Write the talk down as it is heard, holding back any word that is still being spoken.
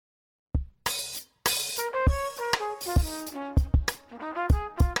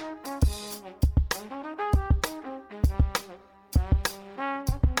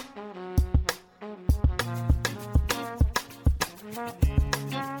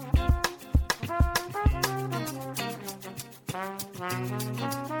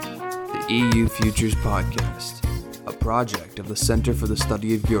The EU Futures Podcast, a project of the Center for the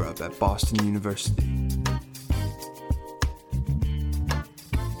Study of Europe at Boston University.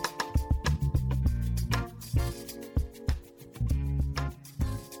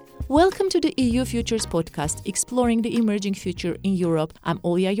 Welcome to the EU Futures Podcast, exploring the emerging future in Europe. I'm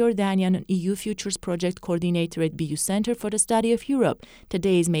Olya Yordanian, an EU Futures Project Coordinator at BU Center for the Study of Europe.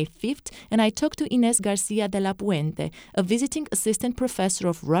 Today is May 5th, and I talked to Ines Garcia de la Puente, a visiting assistant professor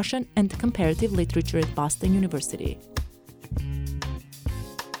of Russian and comparative literature at Boston University.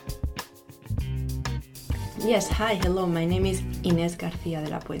 Yes, hi, hello, my name is Ines Garcia de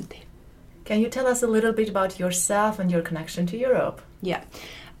la Puente. Can you tell us a little bit about yourself and your connection to Europe? Yeah.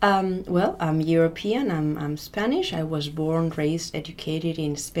 Well, I'm European, I'm Spanish. I was born, raised, educated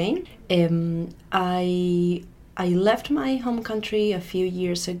in Spain. I left my home country a few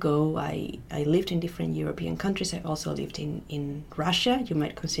years ago. I lived in different European countries. I also lived in Russia. You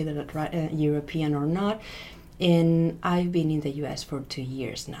might consider that European or not. And I've been in the US for 2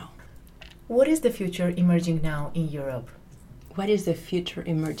 years now. What is the future emerging now in Europe? What is the future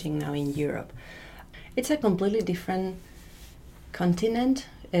emerging now in Europe? It's a completely different continent.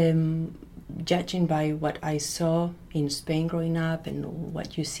 Judging by what I saw in Spain growing up and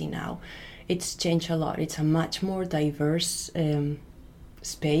what you see now, it's changed a lot. It's a much more diverse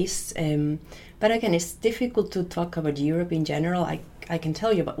space. But again, it's difficult to talk about Europe in general. I can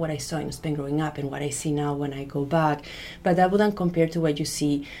tell you about what I saw in Spain growing up and what I see now when I go back, but that wouldn't compare to what you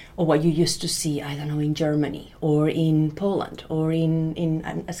see or what you used to see, I don't know, in Germany or in Poland or in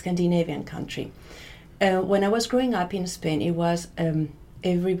a Scandinavian country. When I was growing up in Spain, it was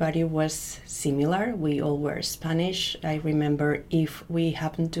everybody was similar. We all were Spanish. I remember if we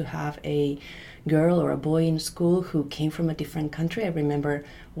happened to have a girl or a boy in school who came from a different country. I remember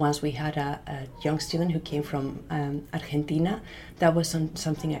once we had a young student who came from Argentina. That was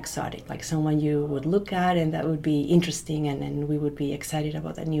something exotic, like someone you would look at and that would be interesting, and we would be excited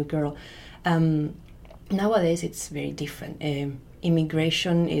about that new girl. Nowadays, it's very different.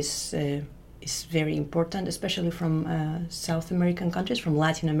 Immigration is very important, especially from South American countries, from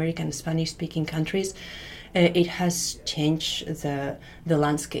Latin American Spanish-speaking countries. It has changed the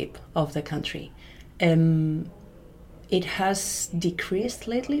landscape of the country. It has decreased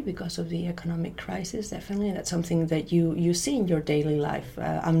lately because of the economic crisis, definitely. That's something that you see in your daily life.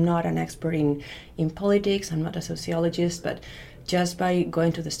 I'm not an expert in politics, I'm not a sociologist, but just by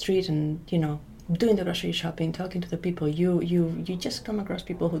going to the street and, doing the grocery shopping, talking to the people, you just come across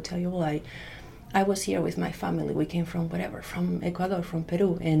people who tell you, well, I was here with my family. We came from from Ecuador, from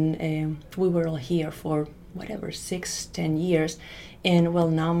Peru, and we were all here for 6-10 years. And well,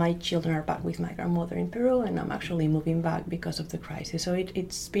 now my children are back with my grandmother in Peru, and I'm actually moving back because of the crisis. So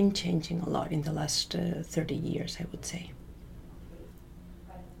it's been changing a lot in the last 30 years, I would say.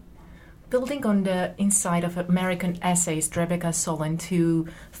 Building on the insight of American essayist Rebecca Solnit, who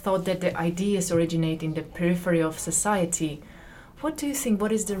thought that the ideas originate in the periphery of society, what do you think,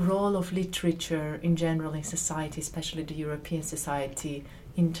 what is the role of literature in general in society, especially the European society,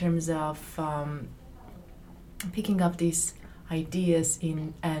 in terms of picking up these ideas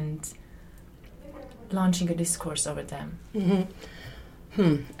and launching a discourse over them?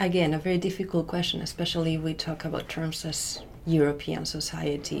 Mm-hmm. Again, a very difficult question, especially we talk about terms as European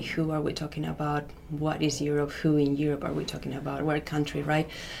society. Who are we talking about? What is Europe? Who in Europe are we talking about? What country, right?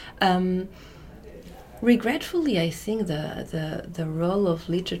 Regretfully, I think the role of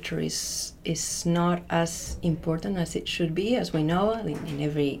literature is not as important as it should be, as we know in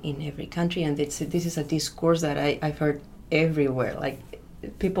every country, and this is a discourse that I've heard everywhere. Like,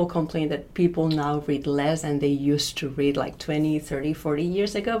 people complain that people now read less than they used to read like 20, 30, 40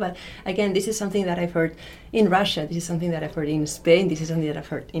 years ago. But again, this is something that I've heard in Russia. This is something that I've heard in Spain. This is something that I've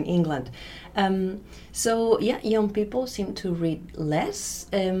heard in England. So yeah, young people seem to read less.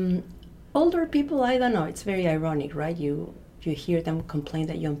 Older people, I don't know. It's very ironic, right? You hear them complain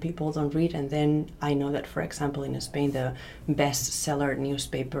that young people don't read, and then I know that, for example, in Spain, the bestseller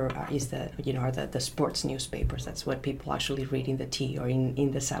newspaper is the sports newspapers. That's what people actually read in the tea or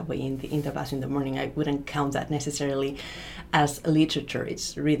in the subway, in the bus in the morning. I wouldn't count that necessarily as literature.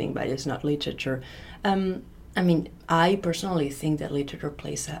 It's reading, but it's not literature. I personally think that literature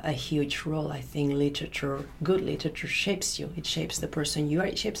plays a huge role. I think good literature shapes you. It shapes the person you are.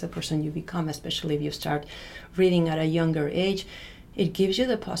 It shapes the person you become, especially if you start reading at a younger age. It gives you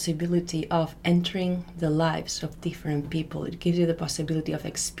the possibility of entering the lives of different people. It gives you the possibility of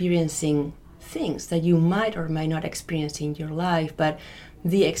experiencing things that you might or might not experience in your life, but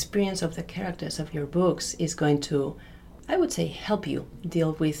the experience of the characters of your books is going to I would say, help you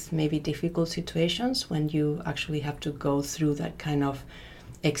deal with maybe difficult situations when you actually have to go through that kind of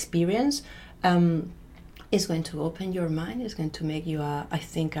experience. It's going to open your mind. It's going to make you, I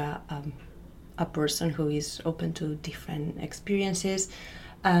think, a person who is open to different experiences.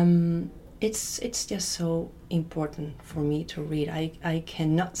 It's just so important for me to read. I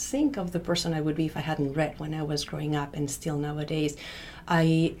cannot think of the person I would be if I hadn't read when I was growing up, and still nowadays.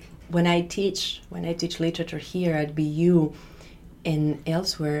 When I teach literature here at BU and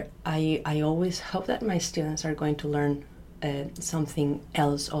elsewhere, I always hope that my students are going to learn something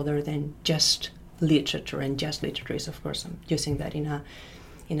else other than just literature, and just literature is, of course, I'm using that in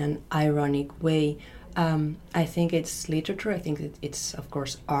an ironic way. I think it's literature. I think it's, of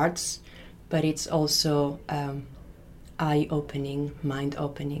course, arts, but it's also eye-opening,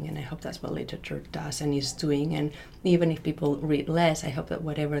 mind-opening, and I hope that's what literature does and is doing. And even if people read less, I hope that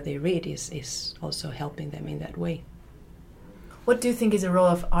whatever they read is also helping them in that way. What do you think is the role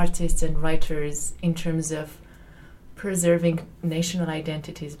of artists and writers in terms of preserving national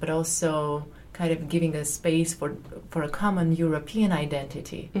identities, but also kind of giving a space for a common European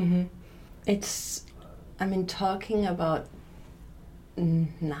identity? Mm-hmm. Talking about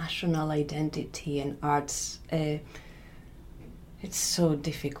national identity and arts, it's so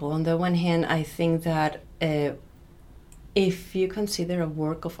difficult. On the one hand, I think that if you consider a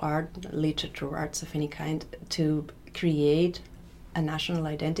work of art, literature, arts of any kind, to create a national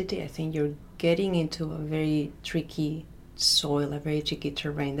identity, I think you're getting into a very tricky soil, a very tricky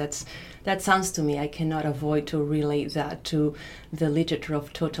terrain. That sounds to me, I cannot avoid to relate that to the literature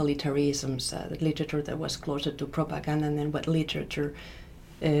of totalitarianisms, the literature that was closer to propaganda than what literature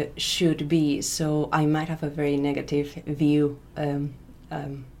should be. So I might have a very negative view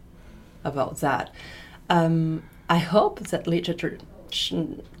about that. I hope that literature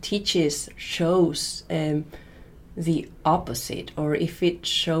shows the opposite, or if it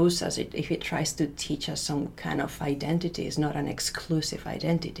shows us, if it tries to teach us some kind of identity, it's not an exclusive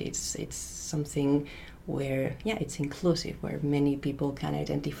identity. It's something where, it's inclusive, where many people can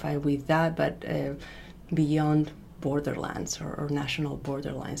identify with that, but beyond borderlands or national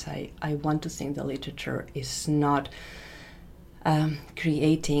borderlines. I want to think the literature is not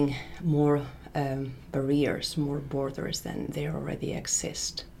creating more barriers, more borders than there already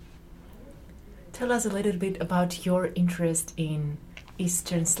exist. Tell us a little bit about your interest in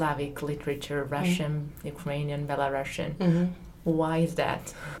Eastern Slavic literature, Russian, Ukrainian, Belarusian. Mm-hmm. Why is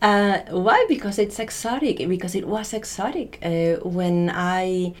that? Why? Because it's exotic. Because it was exotic. When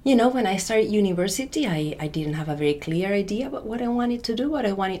I started university, I didn't have a very clear idea about what I wanted to do, what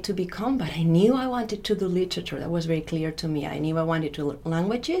I wanted to become, but I knew I wanted to do literature. That was very clear to me. I knew I wanted to learn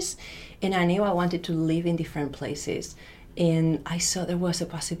languages, and I knew I wanted to live in different places. And I saw there was a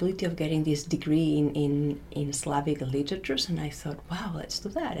possibility of getting this degree in Slavic literatures, and I thought, wow, let's do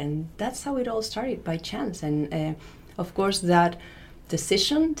that. And that's how it all started, by chance. And of course, that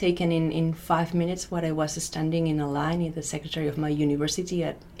decision taken in 5 minutes while I was standing in a line in the secretary of my university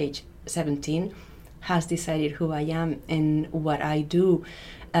at age 17 has decided who I am and what I do.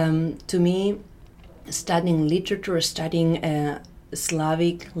 To me, studying literature, studying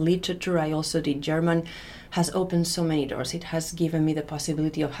Slavic literature, I also did German, has opened so many doors. It has given me the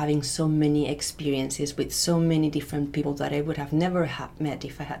possibility of having so many experiences with so many different people that I would have never met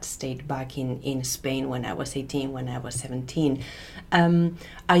if I had stayed back in Spain when I was 18, when I was 17.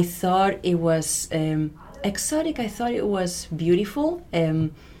 I thought it was exotic. I thought it was beautiful.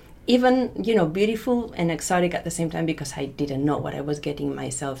 Even, beautiful and exotic at the same time, because I didn't know what I was getting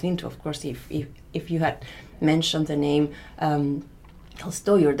myself into. Of course, if you had mentioned the name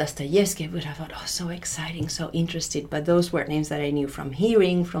Tolstoy or Dostoevsky, I would have thought, oh, so exciting, so interested. But those were names that I knew from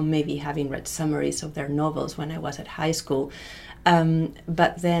hearing, from maybe having read summaries of their novels when I was at high school.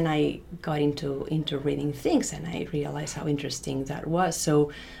 But then I got into reading things, and I realized how interesting that was.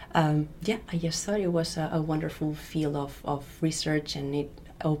 So, I just thought it was a wonderful field of research, and it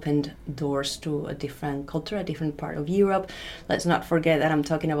opened doors to a different culture, a different part of Europe. Let's not forget that I'm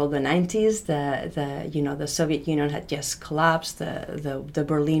talking about the 90s. The Soviet Union had just collapsed. The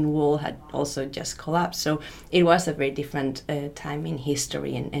Berlin Wall had also just collapsed. So it was a very different time in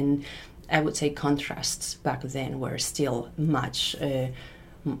history, and I would say contrasts back then were still much. You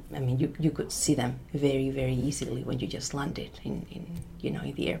could see them very, very easily when you just landed in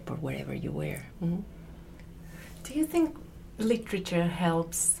the airport, wherever you were. Mm-hmm. Do you think literature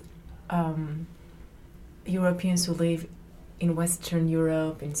helps Europeans who live in Western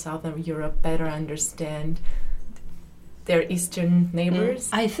Europe, in Southern Europe, better understand their eastern neighbors?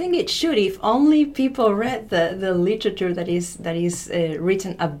 I think it should, if only people read the literature that is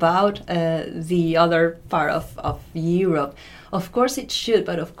written about the other part of Europe. Of course it should,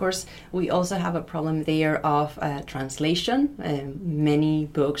 but of course we also have a problem there of translation. Many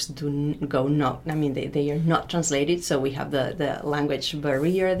books they are not translated, so we have the language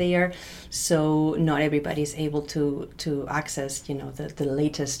barrier there. So not everybody is able to access, the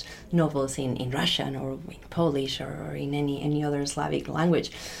latest novels in Russian or in Polish or in any other Slavic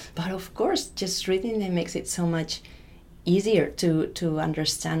language. But of course, just reading them makes it so much easier to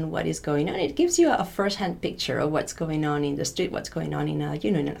understand what is going on. It gives you a first-hand picture of what's going on in the street, what's going on in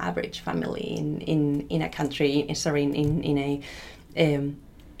an average family in a country.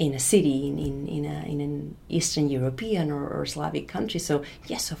 In a city in an Eastern European or Slavic country. So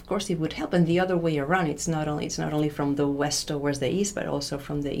yes, of course it would help. And the other way around, it's not only from the west towards the east, but also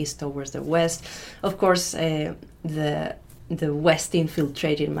from the east towards the west. Of course, the West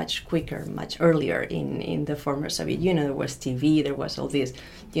infiltrated much quicker, much earlier in the former Soviet Union. There was TV, there was all this,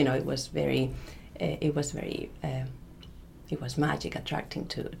 it was magic, attracting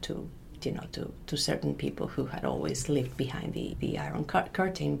to certain people who had always lived behind the Iron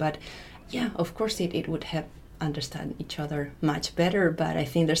Curtain. But yeah, of course it would help understand each other much better. But I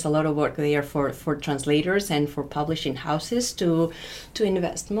think there's a lot of work there for translators and for publishing houses to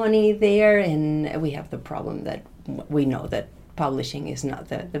invest money there. And we have the problem that we know that publishing is not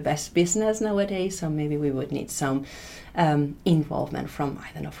the best business nowadays, so maybe we would need some involvement from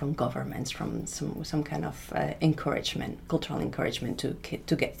governments, from some kind of cultural encouragement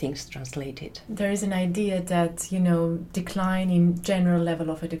to get things translated. There is an idea that decline in general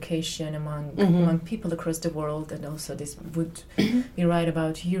level of education among people across the world, and also this would be right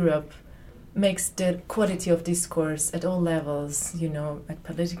about Europe, makes the quality of discourse at all levels, at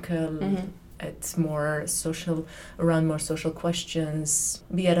political, at more social questions,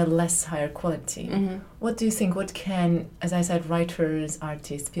 be at a less higher quality. What do you think? What can, as I said, writers,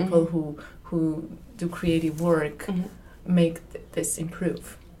 artists, people who do creative work make this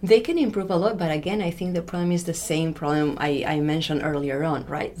improve? They can improve a lot, but again, I think the problem is the same problem I mentioned earlier on,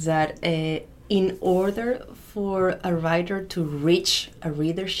 right? That in order for a writer to reach a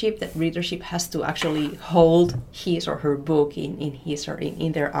readership, that readership has to actually hold his or her book in his or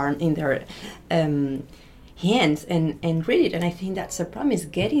in their arm, in their hands and read it. And I think that's the problem, is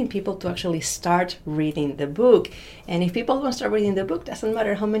getting people to actually start reading the book. And if people don't start reading the book, doesn't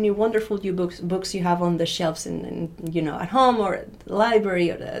matter how many wonderful books you have on the shelves and at home or at the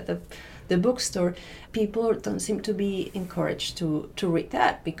library or the bookstore, people don't seem to be encouraged to read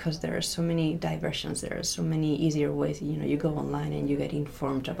that, because there are so many diversions, there are so many easier ways. You go online and you get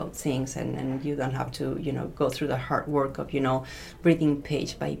informed about things, and you don't have to go through the hard work of reading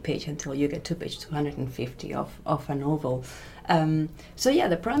page by page until you get to page 250 of a novel. So yeah,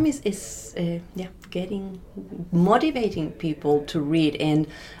 the problem is motivating people to read. And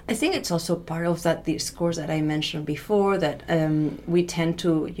I think it's also part of that discourse that I mentioned before, that we tend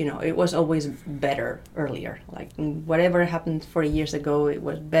to, it was always better earlier. Like whatever happened 40 years ago, it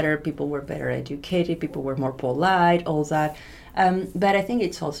was better, people were better educated, people were more polite, all that. But I think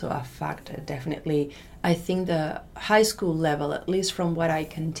it's also a factor, definitely. I think the high school level, at least from what I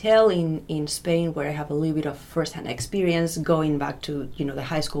can tell in Spain, where I have a little bit of first-hand experience, going back to the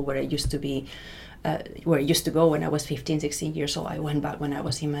high school where I used to be, where I used to go when I was 15, 16 years old. I went back when I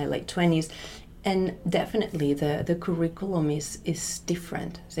was in my late 20s. And definitely the curriculum is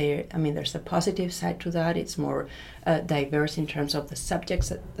different. There's a positive side to that. It's more diverse in terms of the subjects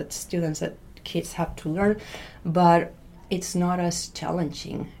that kids have to learn, but it's not as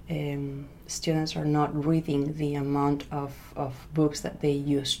challenging. Students are not reading the amount of books that they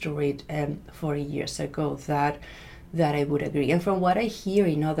used to read 40 years ago. That I would agree. And from what I hear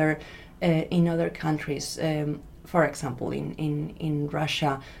in other countries, for example, in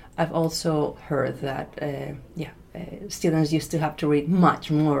Russia, I've also heard that students used to have to read much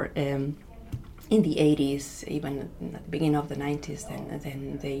more in the 80s, even at the beginning of the 90s,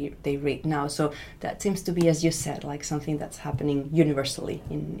 than they read now. So that seems to be, as you said, like something that's happening universally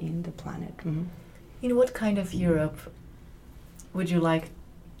in the planet. Mm-hmm. In what kind of Europe would you like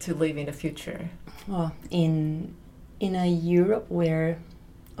to live in the future? Well, in a Europe where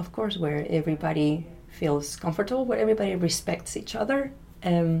everybody feels comfortable, where everybody respects each other.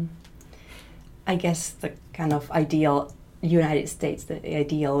 I guess the kind of ideal United States, the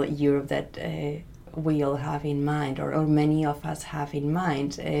ideal Europe that we all have in mind, or many of us have in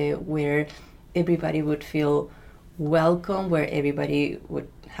mind, where everybody would feel welcome, where everybody would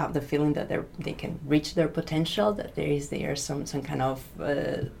have the feeling that they can reach their potential, that there is some kind of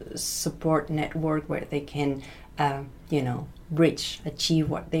support network where they can achieve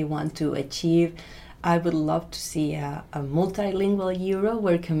what they want to achieve. I would love to see a multilingual Euro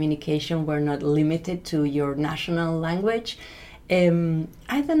where communication were not limited to your national language.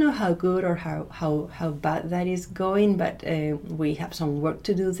 I don't know how good or how bad that is going, but we have some work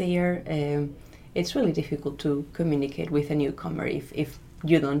to do there. It's really difficult to communicate with a newcomer if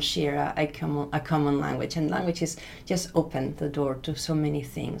you don't share a common language, and languages just open the door to so many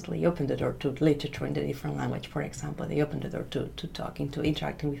things. They open the door to literature in a different language, for example. They open the door to talking, to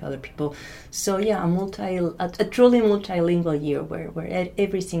interacting with other people. So yeah, a truly multilingual year where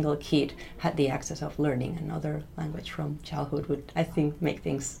every single kid had the access of learning another language from childhood would, I think, make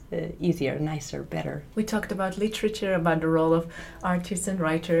things easier, nicer, better. We talked about literature, about the role of artists and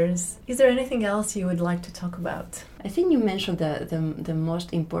writers. Is there anything else you would like to talk about? I think you mentioned the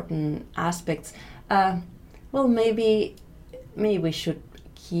most important aspects. Well, maybe we should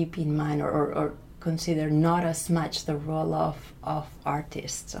keep in mind or consider not as much the role of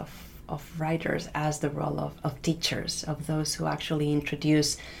artists, of writers, as the role of teachers, of those who actually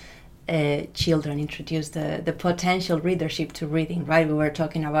introduce children, introduce the potential readership to reading, right? We were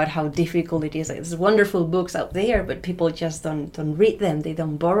talking about how difficult it is. There's wonderful books out there, but people just don't read them. They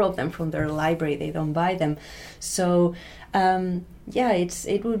don't borrow them from their library. They don't buy them. So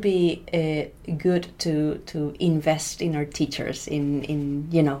it would be good to invest in our teachers,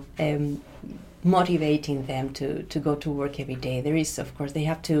 in motivating them to go to work every day. There is, of course, they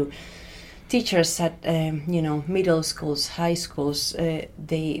have to. Teachers at middle schools, high schools,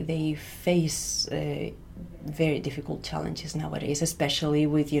 they face very difficult challenges nowadays, especially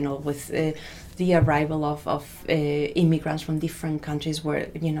with the arrival of immigrants from different countries, where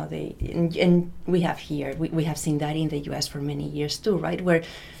and we have here we have seen that in the U.S. for many years too, right? Where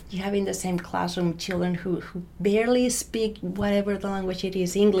you have in the same classroom children who barely speak whatever the language it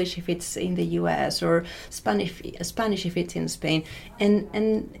is, English if it's in the U.S. or Spanish if it's in Spain,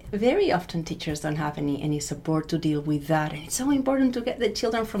 and very often teachers don't have any support to deal with that. And it's so important to get the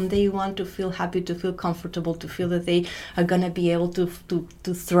children from day one to feel happy, to feel comfortable, to feel that they are gonna be able to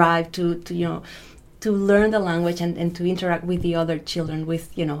thrive, to learn the language and to interact with the other children,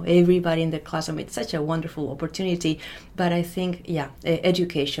 with everybody in the classroom. It's such a wonderful opportunity. But I think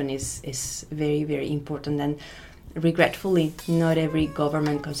education is very, very important, and regretfully not every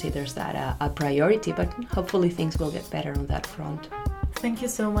government considers that a priority, but hopefully things will get better on that front. Thank you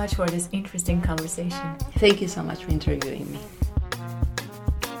so much for this interesting conversation. Thank you so much for interviewing me.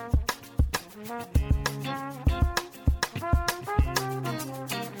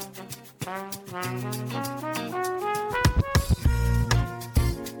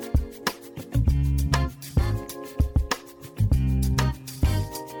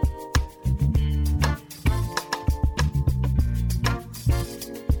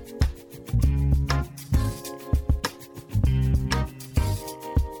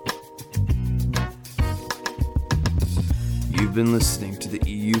 You've been listening to the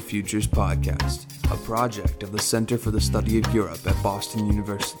EU Futures Podcast, a project of the Center for the Study of Europe at Boston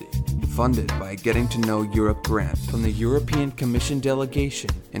University, funded by a Getting to Know Europe grant from the European Commission delegation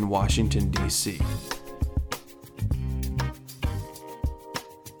in Washington, D.C.